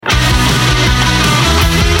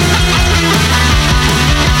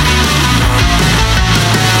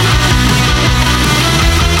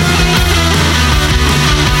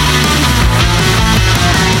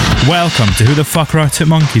Welcome to Who the Fuck Are Arctic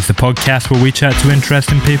Monkeys, the podcast where we chat to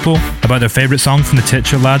interesting people about their favourite song from the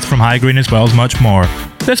Titular Lads from High Green as well as much more.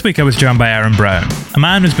 This week I was joined by Aaron Brown, a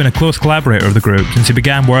man who's been a close collaborator of the group since he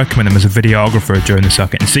began working with them as a videographer during the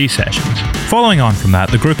Suck It and See sessions. Following on from that,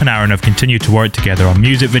 the group and Aaron have continued to work together on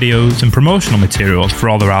music videos and promotional materials for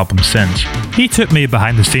all their albums since. He took me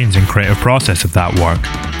behind the scenes and creative process of that work,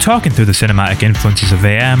 talking through the cinematic influences of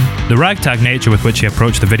AM, the ragtag nature with which he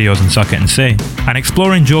approached the videos in Suck It and See, and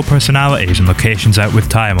exploring dual personalities and locations out with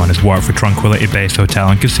time on his work for Tranquility Base Hotel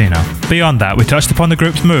and Casino. Beyond that, we touched upon the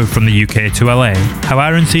group's move from the UK to LA, how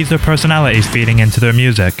Aaron sees their personalities feeding into their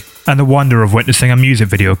music, and the wonder of witnessing a music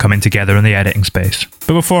video coming together in the editing space.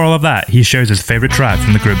 But before all of that, he shares his favourite track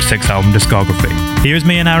from the group's 6-album discography. Here's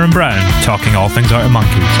me and Aaron Brown talking all things Arctic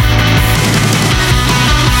Monkeys.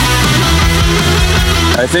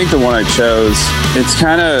 I think the one I chose, it's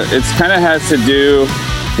kind of has to do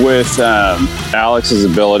with Alex's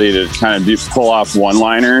ability to kind of pull off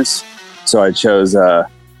one-liners. So I chose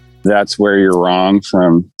That's Where You're Wrong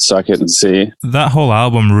from Suck It and See. That whole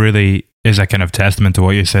album really is a kind of testament to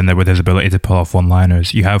what you're saying there with his ability to pull off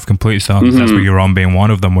one-liners. You have complete songs, mm-hmm. That's Where You're Wrong being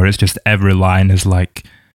one of them, where it's just every line is like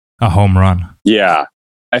a home run. Yeah.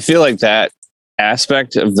 I feel like that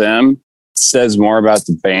aspect of them says more about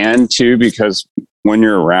the band too, because when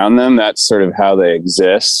you're around them, that's sort of how they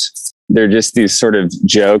exist. They're just these sort of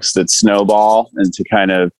jokes that snowball into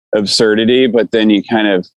kind of absurdity, but then you kind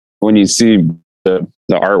of, when you see the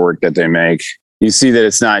artwork that they make, you see that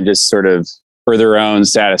it's not just sort of for their own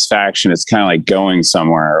satisfaction. It's kind of like going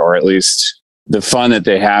somewhere, or at least the fun that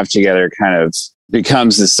they have together kind of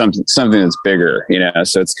becomes this something that's bigger, you know?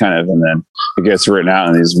 So it's kind of, and then it gets written out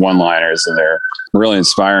in these one-liners and they're really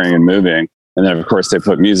inspiring and moving. And then of course they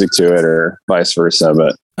put music to it or vice versa.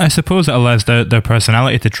 But I suppose it allows their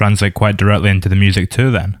personality to translate quite directly into the music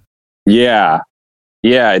too then. Yeah,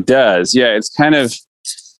 it does. Yeah, it's kind of,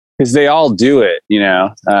 because they all do it, you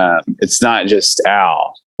know. It's not just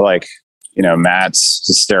Al. Like, you know, Matt's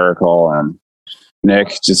hysterical and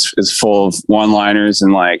Nick just is full of one-liners,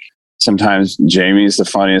 and like sometimes Jamie's the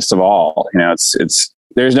funniest of all. You know, it's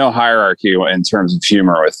there's no hierarchy in terms of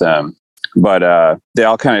humor with them, but they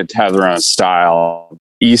all kind of have their own style.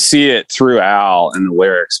 You see it through Al in the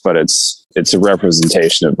lyrics, but it's a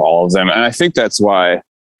representation of all of them, and I think that's why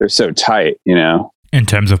they're so tight, you know. In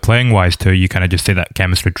terms of playing wise too, you kind of just see that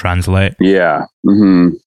chemistry translate. Yeah.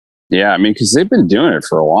 Mm-hmm. Yeah. I mean, because they've been doing it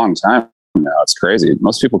for a long time now. It's crazy.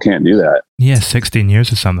 Most people can't do that. Yeah, 16 years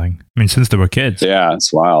or something. I mean, since they were kids. Yeah,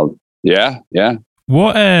 it's wild. Yeah.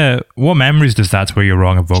 What memories does That's Where You're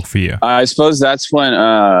Wrong evoke for you? I suppose that's when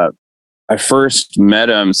I first met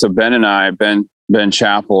him. So Ben and I, Ben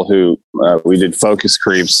Chappell, who we did Focus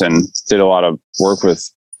Creeps and did a lot of work with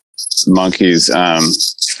Monkeys.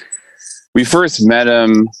 We first met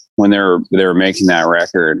him when they were making that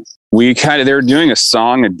record. They were doing a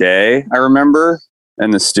song a day, I remember,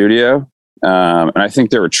 in the studio. And I think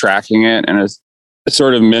they were tracking it in a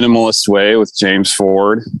sort of minimalist way with James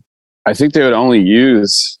Ford. I think they would only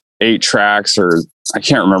use 8 tracks, or I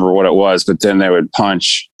can't remember what it was, but then they would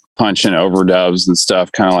punch in overdubs and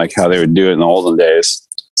stuff, kind of like how they would do it in the olden days.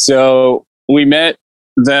 So we met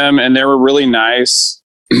them and they were really nice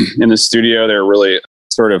in the studio. They were really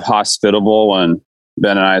sort of hospitable, and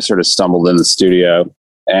Ben and I sort of stumbled in the studio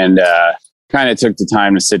and kind of took the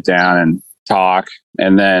time to sit down and talk.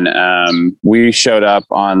 And then we showed up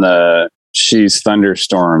on the She's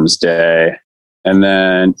Thunderstorms day. And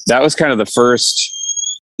then that was kind of the first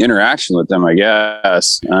interaction with them, I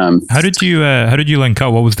guess. How did you link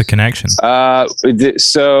up? What was the connection?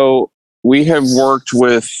 So we have worked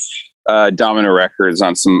with Domino Records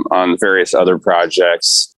on various other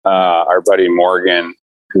projects. Our buddy Morgan,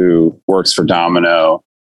 who works for Domino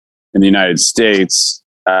in the United States,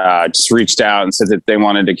 just reached out and said that they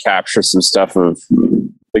wanted to capture some stuff of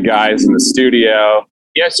the guys in the studio.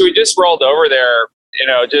 Yeah, so we just rolled over there, you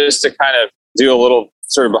know, just to kind of do a little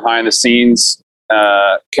sort of behind the scenes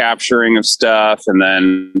capturing of stuff. And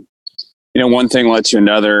then, you know, one thing led to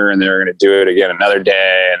another, and they were going to do it again another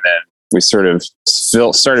day. And then we sort of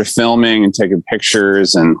started filming and taking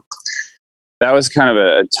pictures. And that was kind of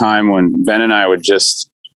a time when Ben and I would just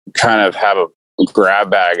kind of have a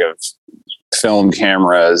grab bag of film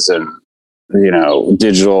cameras and, you know,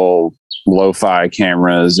 digital lo-fi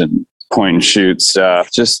cameras and point and shoot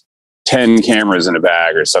stuff, just 10 cameras in a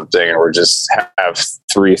bag or something. And we're just have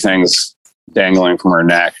 3 things dangling from our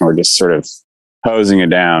neck, and we're just sort of hosing it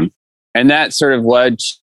down. And that sort of led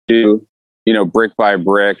to, you know, Brick by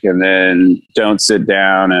Brick, and then Don't Sit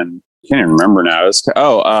Down, and I can't even remember now.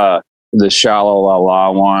 the Shala La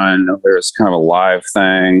La one. There was kind of a live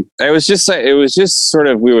thing. It was just sort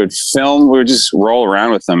of, we would just roll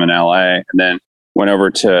around with them in LA, and then went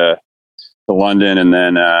over to London and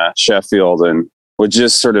then Sheffield, and would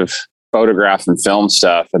just sort of photograph and film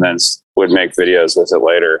stuff, and then would make videos with it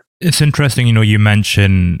later. It's interesting, you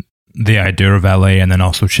mention the idea of LA and then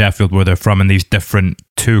also Sheffield, where they're from, in these different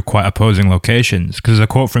two quite opposing locations. Because there's a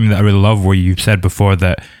quote from you that I really love where you've said before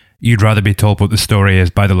that you'd rather be told what the story is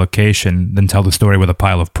by the location than tell the story with a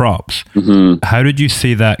pile of props. Mm-hmm. How did you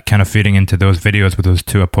see that kind of fitting into those videos with those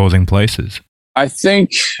two opposing places? I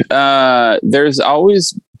think there's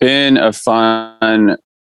always been a fun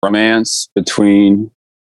romance between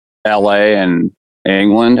LA and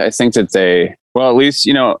England. I think that at least,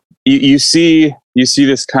 you see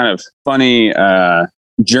this kind of funny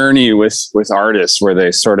journey with artists where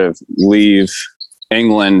they sort of leave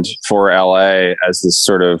England for LA as this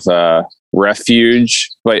sort of refuge.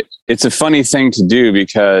 But it's a funny thing to do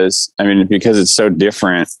because it's so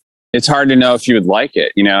different. It's hard to know if you would like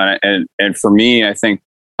it, and for me, I think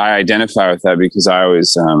I identify with that because I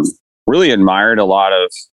always really admired a lot of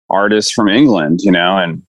artists from England,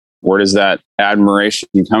 and where does that admiration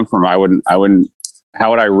come from? How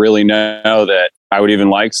would I really know that I would even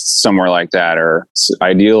like somewhere like that, or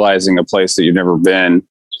idealizing a place that you've never been?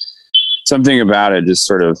 Something about it just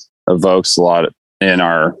sort of evokes a lot in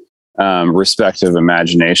our respective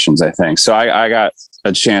imaginations, I think. So I got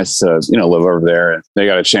a chance to, live over there, and they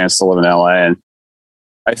got a chance to live in LA. And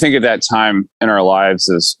I think at that time in our lives,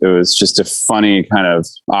 it was just a funny kind of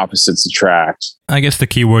opposites attract. I guess the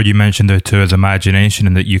key word you mentioned there too is imagination,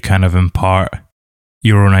 and that you kind of impart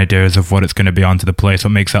your own ideas of what it's going to be onto the place.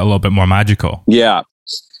 What makes that a little bit more magical. Yeah.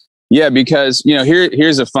 Yeah. Because,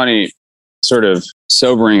 here's a funny sort of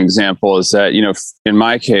sobering example is that, in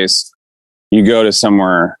my case, you go to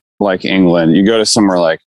somewhere like England, you go to somewhere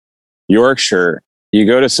like Yorkshire, you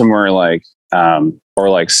go to somewhere like, or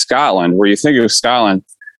like Scotland, where you think of Scotland,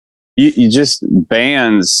 you just,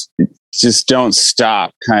 bands just don't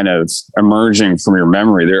stop kind of emerging from your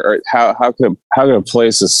memory. How could a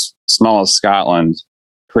place as small as Scotland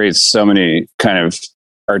create so many kind of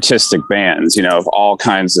artistic bands, of all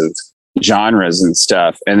kinds of genres and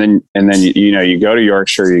stuff. And then you go to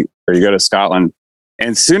Yorkshire or you go to Scotland,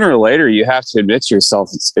 and sooner or later you have to admit to yourself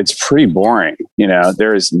it's pretty boring.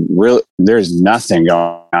 There's nothing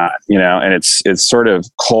going on, and it's sort of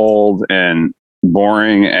cold and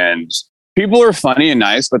boring, and people are funny and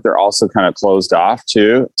nice, but they're also kind of closed off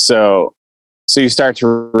too. So you start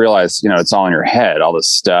to realize, it's all in your head. All this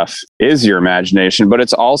stuff is your imagination, but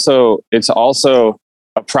it's also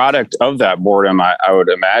a product of that boredom. I would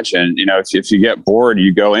imagine, if you get bored,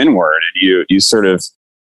 you go inward and you sort of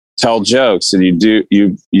tell jokes, and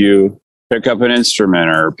you pick up an instrument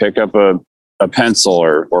or pick up a pencil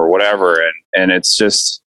or whatever. And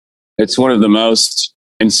it's one of the most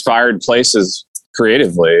inspired places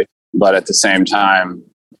creatively, but at the same time,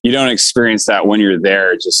 you don't experience that when you're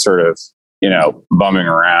there, just sort of, bumming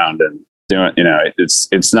around and doing,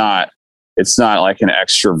 it's not like an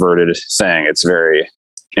extroverted thing. It's very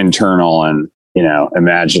internal and,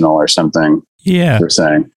 imaginal or something. Yeah. We're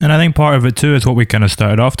saying. And I think part of it too is what we kind of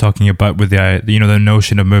started off talking about with the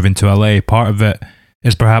notion of moving to LA. Part of it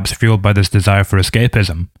is perhaps fueled by this desire for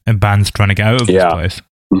escapism and bands trying to get out of this place.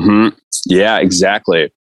 Mm-hmm. Yeah,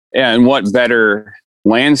 exactly. Yeah, and what better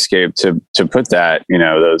landscape to put that,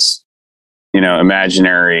 those,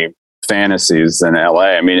 imaginary fantasies than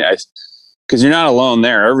LA. I mean, because you're not alone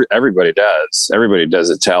there. Everybody does. Everybody does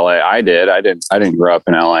it to LA. I didn't grow up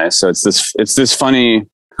in LA, so it's this funny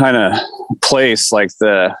kind of place. Like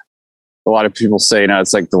a lot of people say,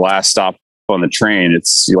 it's like the last stop on the train.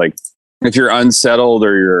 It's like if you're unsettled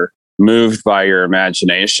or you're moved by your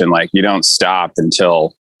imagination, like you don't stop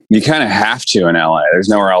until you kind of have to in LA. There's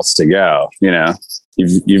nowhere else to go.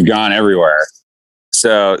 You've gone everywhere.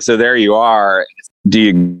 So there you are. Do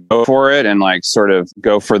you go for it and like sort of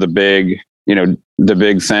go for the big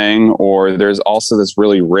thing? Or there's also this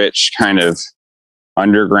really rich kind of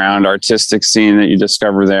underground artistic scene that you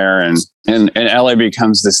discover there. And LA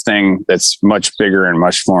becomes this thing that's much bigger and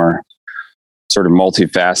much more sort of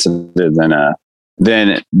multifaceted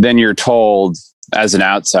than you're told as an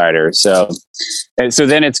outsider. So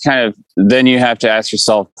then it's kind of, then you have to ask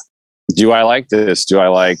yourself, do I like this? Do I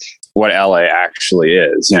like what LA actually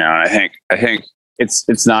is? And I think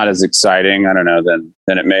it's not as exciting, I don't know, than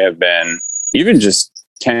it may have been even just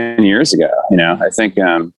 10 years ago. I think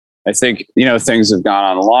things have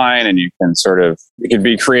gone online, and you can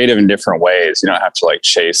be creative in different ways. You don't have to like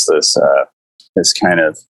chase this kind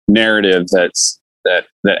of narrative that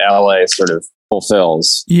LA sort of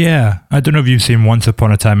fulfills. Yeah, I don't know if you've seen Once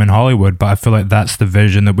Upon a Time in Hollywood, but I feel like that's the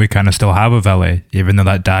vision that we kind of still have of LA, even though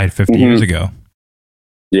that died 50 years ago.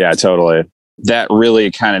 Yeah, totally. That really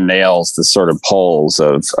kind of nails the sort of poles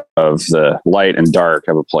of the light and dark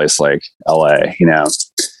of a place like LA, you know,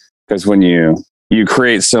 because when you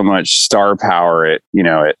create so much star power,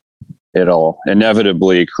 it'll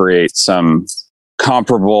inevitably create some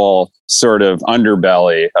comparable sort of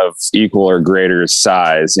underbelly of equal or greater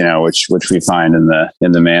size, you know, which we find in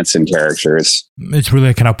the Manson characters. It's really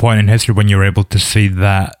a kind of point in history when you're able to see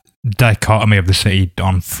that dichotomy of the city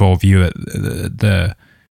on full view at the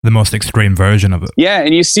most extreme version of it. Yeah,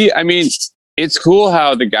 and you see, I mean, it's cool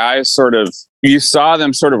how the guys you saw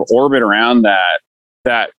them sort of orbit around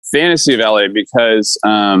that fantasy of LA because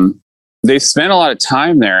they spent a lot of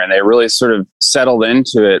time there and they really sort of settled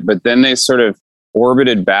into it, but then they sort of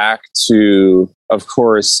orbited back to, of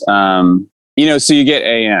course, you know, so you get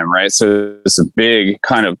AM, right? So it's a big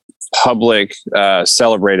kind of public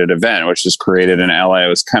celebrated event, which was created in LA. It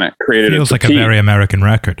was kind of created. Feels like a very American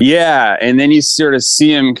record. Yeah. And then you sort of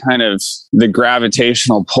see him kind of the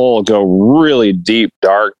gravitational pull go really deep,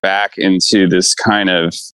 dark back into this kind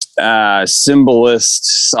of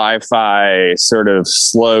symbolist sci-fi sort of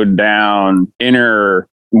slowed down inner,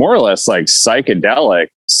 more or less like psychedelic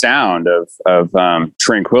sound of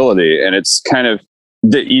tranquility. And it's kind of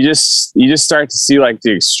that you just start to see like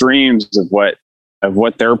the extremes of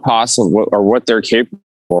what they're possible or what they're capable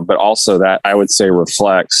of, but also that I would say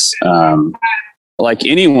reflects like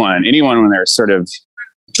anyone when they're sort of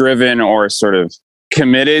driven or sort of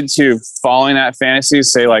committed to following that fantasy,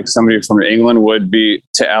 say like somebody from England would be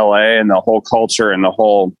to LA, and the whole culture and the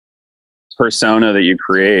whole persona that you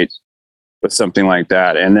create with something like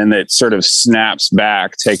that. And then it sort of snaps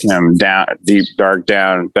back, taking them down, deep, dark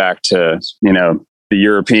down back to, you know, the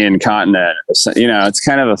European continent. You know, it's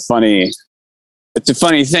kind of a funny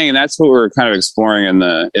thing. And that's what we're kind of exploring in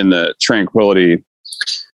the Tranquility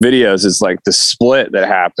videos, is like the split that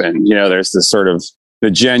happened. You know, there's this sort of the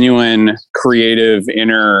genuine creative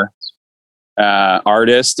inner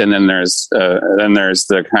artist. And then there's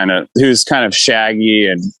the kind of, who's kind of shaggy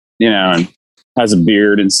and, you know, and has a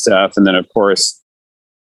beard and stuff. And then of course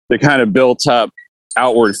the kind of built up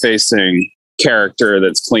outward facing character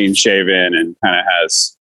that's clean shaven and kind of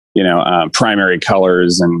has, you know, primary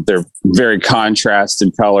colors, and they're very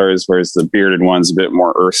contrasted colors, whereas the bearded one's a bit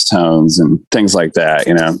more earth tones and things like that,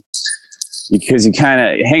 you know, because you kind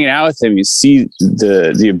of hanging out with them, you see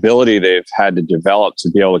the ability they've had to develop to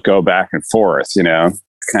be able to go back and forth, you know,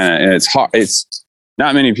 kind of, and it's hard. It's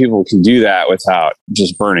not many people can do that without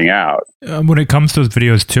just burning out. When it comes to those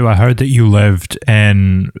videos too, I heard that you lived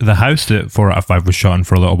in the house that 4 out of 5 was shot in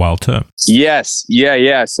for a little while too. Yes.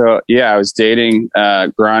 Yeah. So yeah, I was dating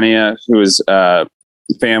Grania, whose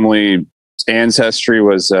family ancestry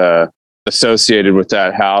was associated with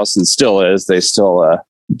that house and still is. They still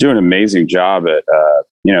do an amazing job at,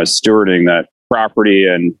 you know, stewarding that property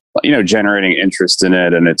and, you know, generating interest in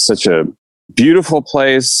it. And it's such a beautiful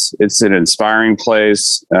place. It's an inspiring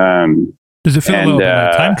place. Does it feel a little bit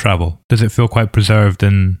like time travel? Does it feel quite preserved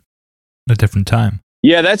in a different time?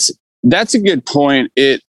 Yeah, that's a good point.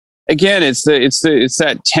 It's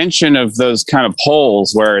that tension of those kind of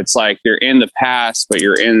poles where it's like you're in the past, but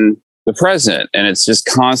you're in the present, and it's just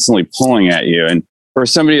constantly pulling at you. And for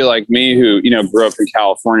somebody like me who, you know, grew up in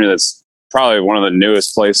California, that's probably one of the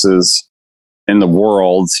newest places in the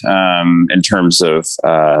world in terms of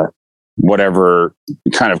whatever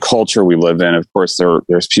kind of culture we live in. Of course,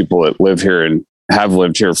 there's people that live here and have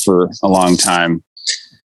lived here for a long time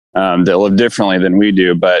that live differently than we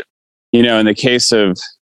do. But, you know, in the case of,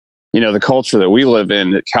 you know, the culture that we live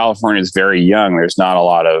in, California is very young. There's not a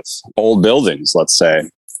lot of old buildings, let's say.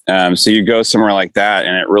 So you go somewhere like that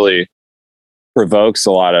and it really provokes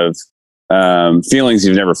a lot of feelings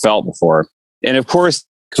you've never felt before. And of course,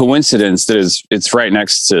 coincidence that it's right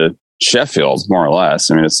next to Sheffield, more or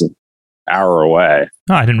less. I mean, it's an hour away.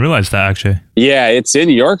 Oh, I didn't realize that, actually. Yeah, it's in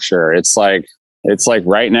Yorkshire. It's like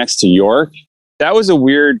right next to York. That was a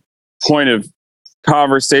weird point of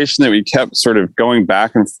conversation that we kept sort of going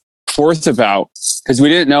back and forth about, because we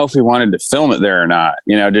didn't know if we wanted to film it there or not.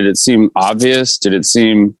 You know, did it seem obvious? Did it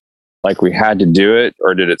seem like we had to do it?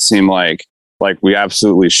 Or did it seem like we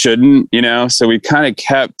absolutely shouldn't, you know? So we kind of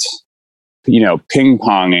kept, you know,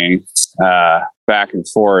 ping-ponging back and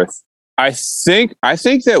forth. I think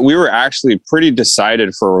that we were actually pretty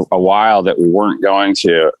decided for a while that we weren't going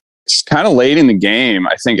to. It's kind of late in the game.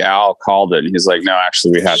 I think Al called it and he's like, no,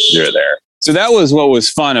 actually we have to do it there. So that was what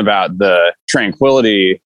was fun about the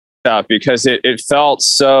Tranquility stuff, because it felt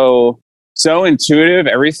so so intuitive.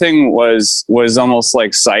 Everything was almost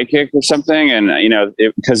like psychic or something. And,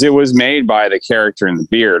 because it was made by the character in the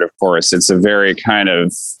beard, of course, it's a very kind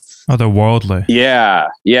of otherworldly. Yeah.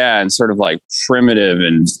 And sort of like primitive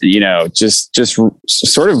and, just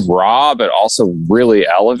sort of raw, but also really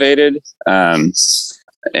elevated. And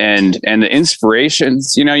the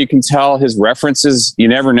inspirations, you can tell his references, you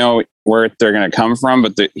never know where they're going to come from,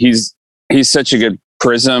 but he's such a good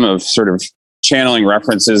prism of sort of channeling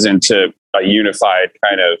references into a unified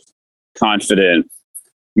kind of confident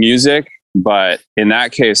music. But in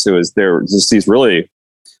that case, there were just these really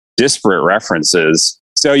disparate references.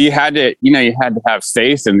 So you had to have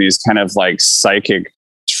faith in these kind of like psychic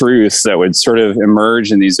truths that would sort of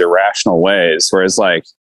emerge in these irrational ways. Whereas like,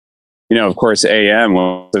 of course, AM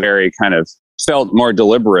was very kind of felt more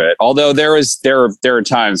deliberate, although there were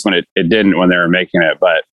times when it didn't, when they were making it.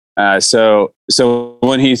 But so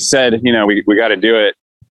when he said, we got to do it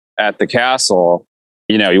at the castle,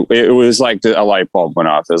 it was like a light bulb went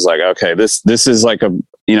off. It was like, okay, this is like a,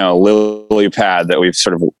 lily pad that we've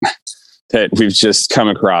just come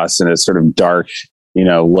across in a sort of dark,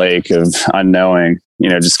 lake of unknowing,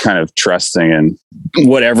 just kind of trusting in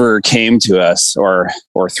whatever came to us or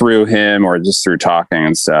through him or just through talking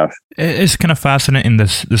and stuff. It's kind of fascinating,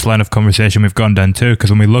 this line of conversation we've gone down to, because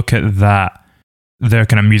when we look at that, their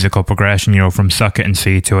kind of musical progression, from Suck It and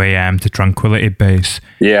See to AM to Tranquility Base.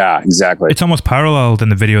 Yeah, exactly. It's almost paralleled in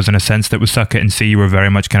the videos in a sense that with Suck It and See, you were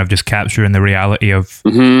very much kind of just capturing the reality of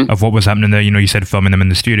what was happening there. You said filming them in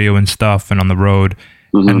the studio and stuff and on the road.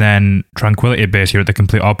 Mm-hmm. And then Tranquility Base, you're at the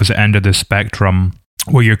complete opposite end of the spectrum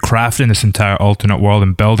where you're crafting this entire alternate world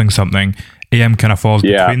and building something. AM kind of falls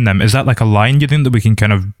between them. Is that like a line you think that we can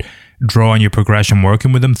kind of draw on your progression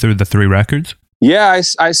working with them through the 3 records? Yeah,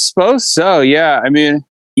 I suppose so. Yeah. I mean,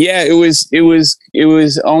 yeah, it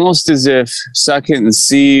was almost as if Suck It and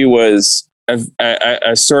See was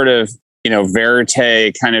a sort of,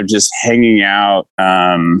 verite kind of just hanging out,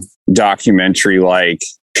 documentary like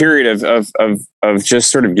period of just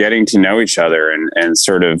sort of getting to know each other and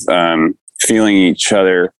sort of, feeling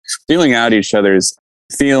out each other's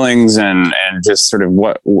feelings and just sort of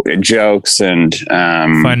what jokes and,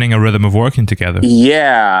 finding a rhythm of working together.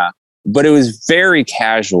 Yeah. But it was very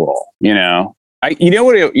casual, you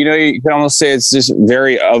can almost say it's just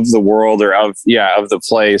very of the world or of the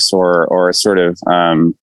place or sort of,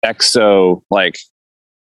 exo, like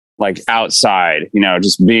outside,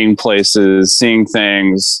 just being places, seeing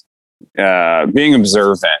things, being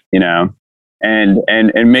observant,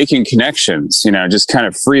 and making connections, just kind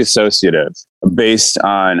of free associative based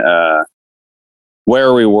on,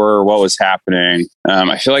 where we were, what was happening.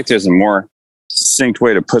 I feel like there's a more succinct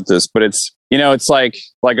way to put this, but it's like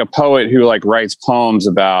a poet who like writes poems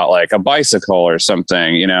about like a bicycle or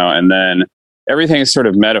something, and then everything is sort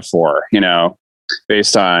of metaphor,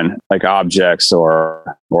 based on like objects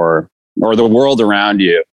or the world around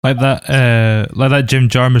you. Like that Jim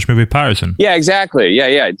Jarmusch movie Patterson. Yeah, exactly.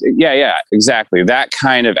 Yeah, exactly. That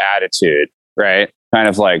kind of attitude, right? Kind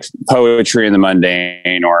of like poetry in the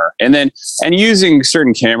mundane, and using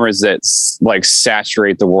certain cameras that like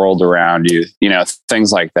saturate the world around you,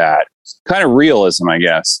 things like that. Kind of realism, I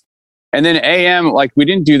guess. And then AM, like we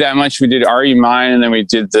didn't do that much. We did Are You Mine? And then we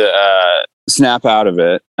did the Snap Out of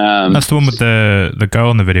It. That's the one with the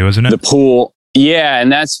girl in the video, isn't it? The pool. Yeah. And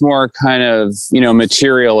that's more kind of,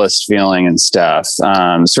 materialist feeling and stuff.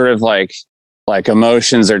 Sort of like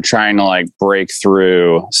emotions are trying to like break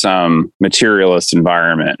through some materialist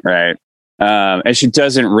environment, right? And she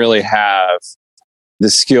doesn't really have the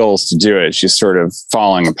skills to do it. She's sort of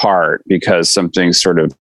falling apart because something's sort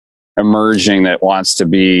of emerging that wants to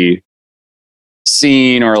be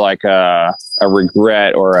seen, or like a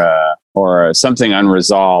regret or something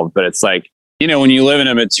unresolved. But it's like, when you live in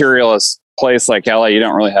a materialist place like LA, you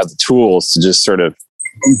don't really have the tools to just sort of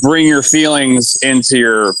bring your feelings into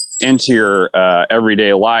your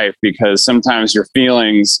everyday life, because sometimes your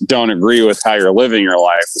feelings don't agree with how you're living your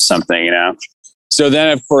life or something, So then,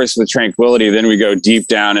 of course, with Tranquility, then we go deep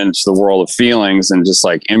down into the world of feelings and just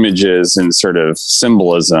like images and sort of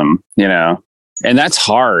symbolism, and that's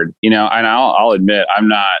hard, and I'll admit I'm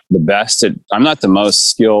not the most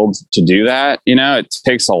skilled to do that. It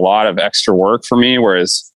takes a lot of extra work for me,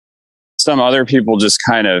 whereas some other people just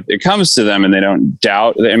kind of, it comes to them and they don't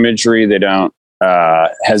doubt the imagery. They don't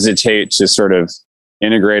hesitate to sort of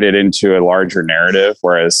integrate it into a larger narrative.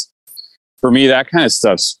 Whereas for me, that kind of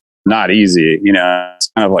stuff's not easy.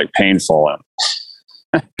 It's kind of like painful.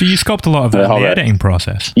 Do you sculpt a lot of that in the editing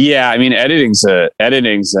process? Yeah. I mean, editing's a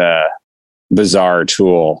bizarre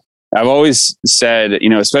tool. I've always said,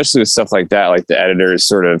 especially with stuff like that, like the editors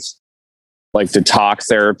sort of like the talk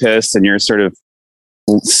therapist, and you're sort of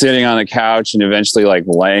sitting on the couch and eventually like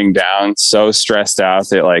laying down so stressed out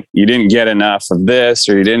that like you didn't get enough of this,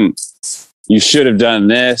 or you should have done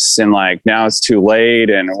this, and like now it's too late,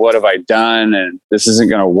 and what have I done, and this isn't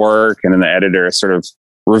going to work. And then the editor sort of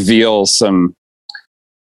reveals some,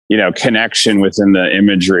 connection within the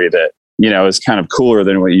imagery that, is kind of cooler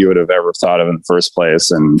than what you would have ever thought of in the first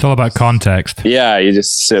place. And it's all about context. Yeah, you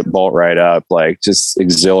just sit bolt right up, like just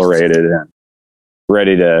exhilarated and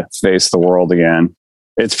ready to face the world again.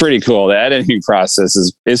 It's pretty cool. The editing process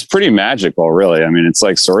is pretty magical, really. I mean, it's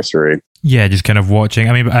like sorcery. Yeah, just kind of watching.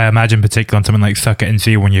 I mean, I imagine particularly on something like Suck It and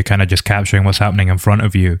See, when you're kind of just capturing what's happening in front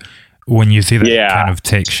of you, when you see that kind of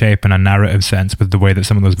take shape in a narrative sense with the way that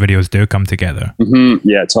some of those videos do come together. Mm-hmm.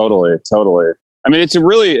 Yeah, totally. I mean, it's a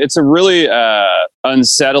really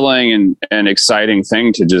unsettling and exciting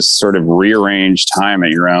thing to just sort of rearrange time at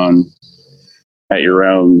your own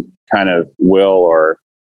kind of will, or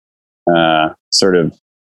sort of,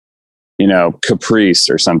 caprice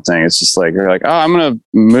or something. It's just like, you're like, oh, I'm going to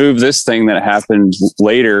move this thing that happened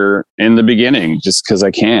later in the beginning just because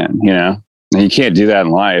I can, and you can't do that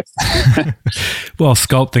in life. Well,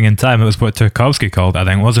 sculpting in time, it was what Tarkovsky called, I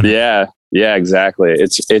think, wasn't it? Yeah, exactly.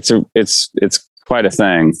 It's quite a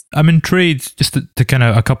thing. I'm intrigued, just to kind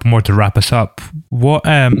of a couple more to wrap us up. What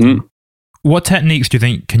techniques do you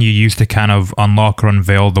think can you use to kind of unlock or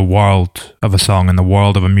unveil the world of a song and the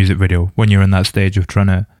world of a music video when you're in that stage of trying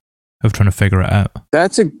to figure it out?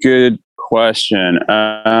 That's a good question.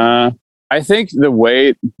 I think the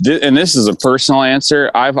way, and this is a personal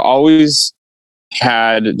answer, I've always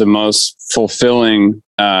had the most fulfilling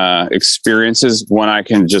experiences when I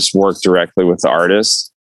can just work directly with the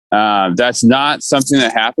artist. That's not something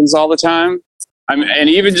that happens all the time. And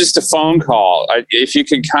even just a phone call, if you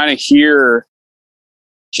can kind of hear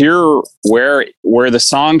where the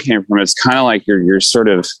song came from, it's kind of like you're sort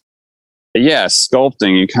of,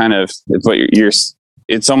 sculpting. You kind of, but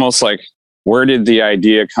it's almost like, where did the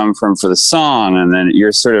idea come from for the song? And then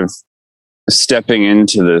you're sort of stepping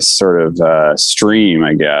into this sort of stream,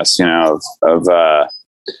 I guess, of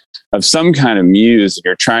some kind of muse.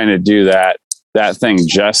 You're trying to do that thing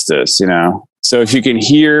justice, So if you can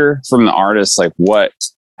hear from the artist, like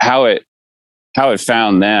how it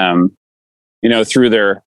found them, through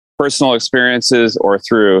their personal experiences or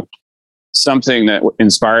through something that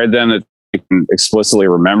inspired them that they can explicitly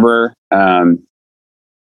remember,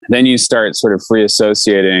 then you start sort of free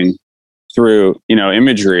associating through,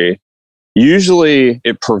 imagery. Usually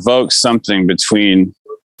it provokes something between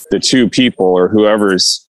the two people or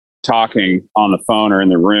whoever's talking on the phone or in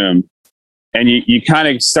the room. And you kind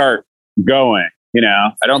of start going,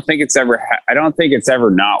 I don't think it's ever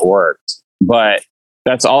not worked, but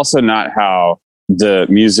that's also not how the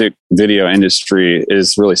music video industry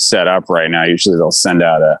is really set up right now. Usually they'll send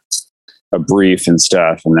out a brief and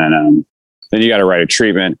stuff, and then you got to write a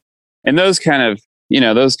treatment, and those kind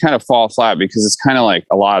of fall flat because it's kind of like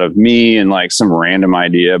a lot of me and like some random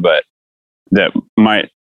idea, but that might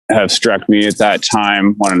have struck me at that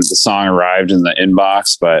time when the song arrived in the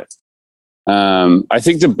inbox. But I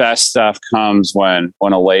think the best stuff comes when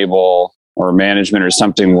a label or management or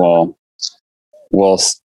something will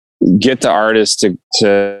get the artist to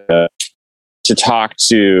talk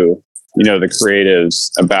to, the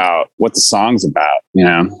creatives about what the song's about,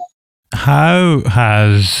 How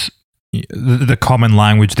has the common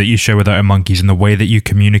language that you share with Arctic Monkeys and the way that you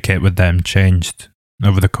communicate with them changed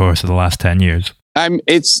over the course of the last 10 years?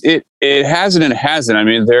 It hasn't and it hasn't. I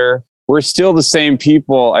mean, we're still the same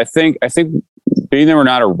people. I think being that we're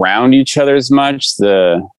not around each other as much,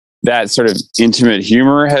 that sort of intimate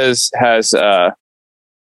humor has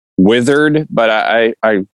withered, but I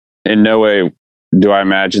in no way do I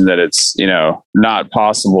imagine that it's, not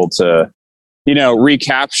possible to,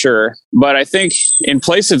 recapture. But I think in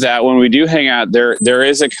place of that, when we do hang out, there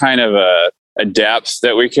is a kind of a depth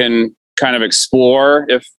that we can kind of explore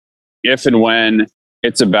if and when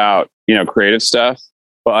it's about, creative stuff.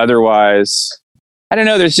 But otherwise, I don't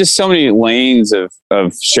know, there's just so many lanes of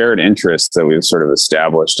shared interests that we've sort of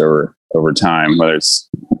established over time, whether it's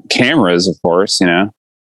cameras, of course,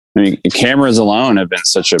 I mean, cameras alone have been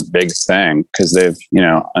such a big thing because they've,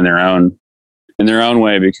 in their own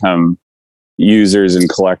way become users and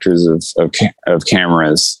collectors of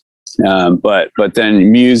cameras. But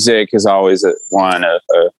then music is always a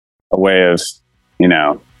way of,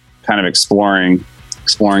 kind of exploring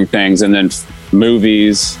things. And then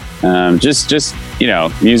movies, just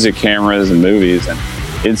music, cameras and movies and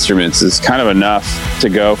instruments is kind of enough to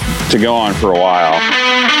go on for a while.